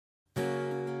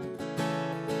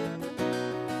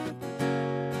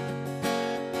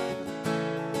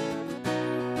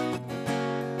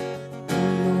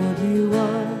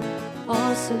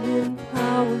awesome in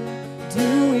power,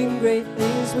 doing great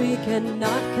things we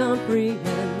cannot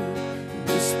comprehend.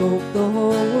 You spoke the whole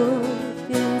world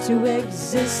into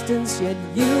existence, yet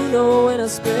you know when a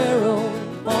sparrow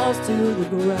falls to the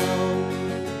ground.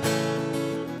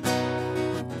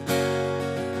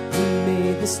 You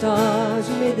made the stars,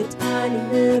 you made the tiny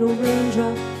little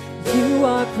raindrop. You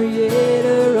are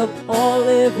creator of all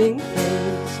living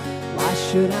things. Why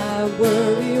should I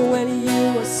worry when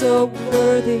you are so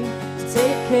worthy to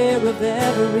take care of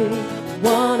every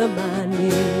one of my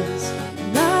needs?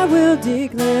 And I will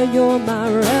declare you're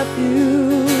my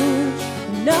refuge,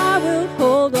 and I will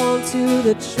hold on to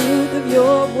the truth of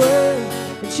your word.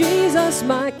 Jesus,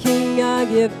 my King, I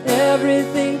give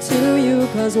everything to you,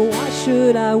 'cause why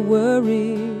should I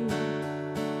worry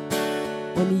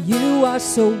when you are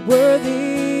so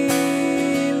worthy,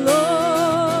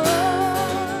 Lord?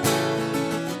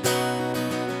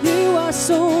 You are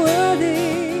so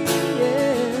worthy,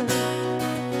 yeah.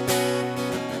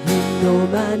 You know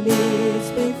my needs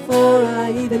before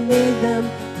I even need them.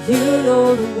 You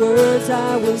know the words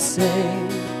I will say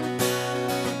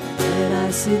when I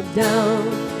sit down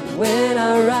and when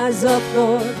I rise up,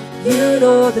 Lord. You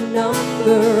know the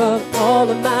number of all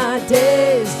of my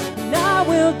days. And I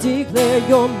will declare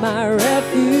you're my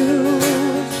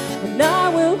refuge, and I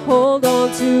will hold on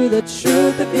to the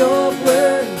truth of your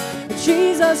word.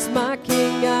 Jesus, my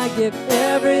King, I give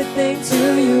everything to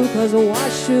you, 'cause why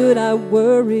should I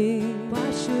worry? Why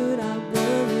should I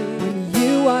worry when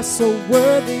you are so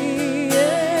worthy?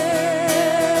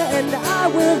 Yeah. And I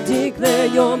will declare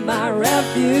you're my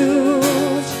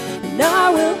refuge, and I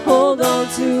will hold on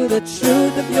to the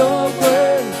truth of your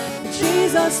word.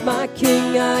 Jesus, my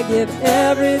King, I give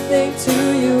everything to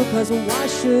you, 'cause why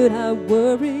should I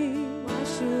worry? Why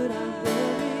should I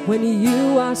worry when you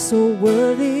are so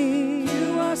worthy? You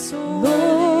are so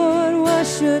Lord, why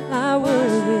should I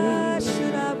worry? Why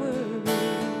should I worry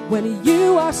when you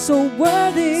are so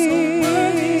worthy?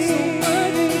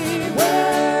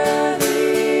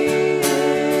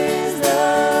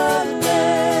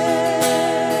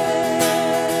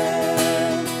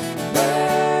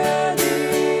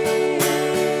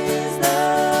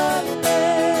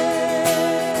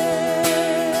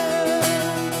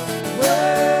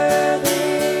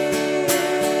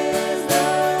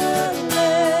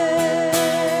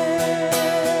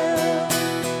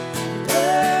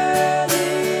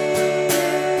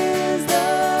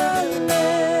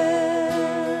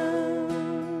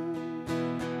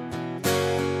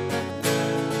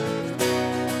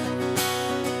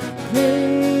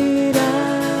 Great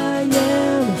I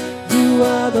am, you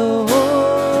are the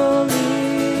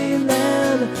Holy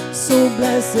Lamb, so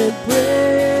blessed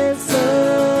Prince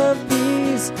of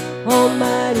Peace,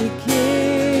 Almighty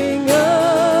King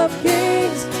of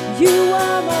Kings. You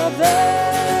are my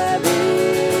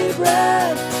very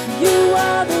breath, you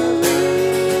are the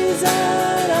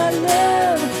reason I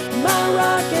live, my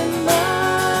rock and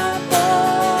my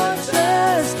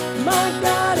fortress, my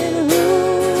God in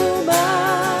whom I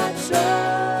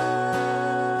trust.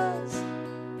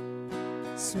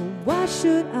 So why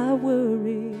should I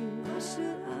worry? Why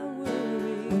should I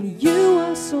worry when you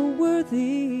are so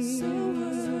worthy?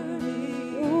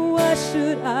 Oh, why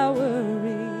should I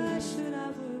worry? Why should I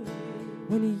worry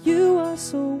when you are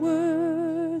so worthy?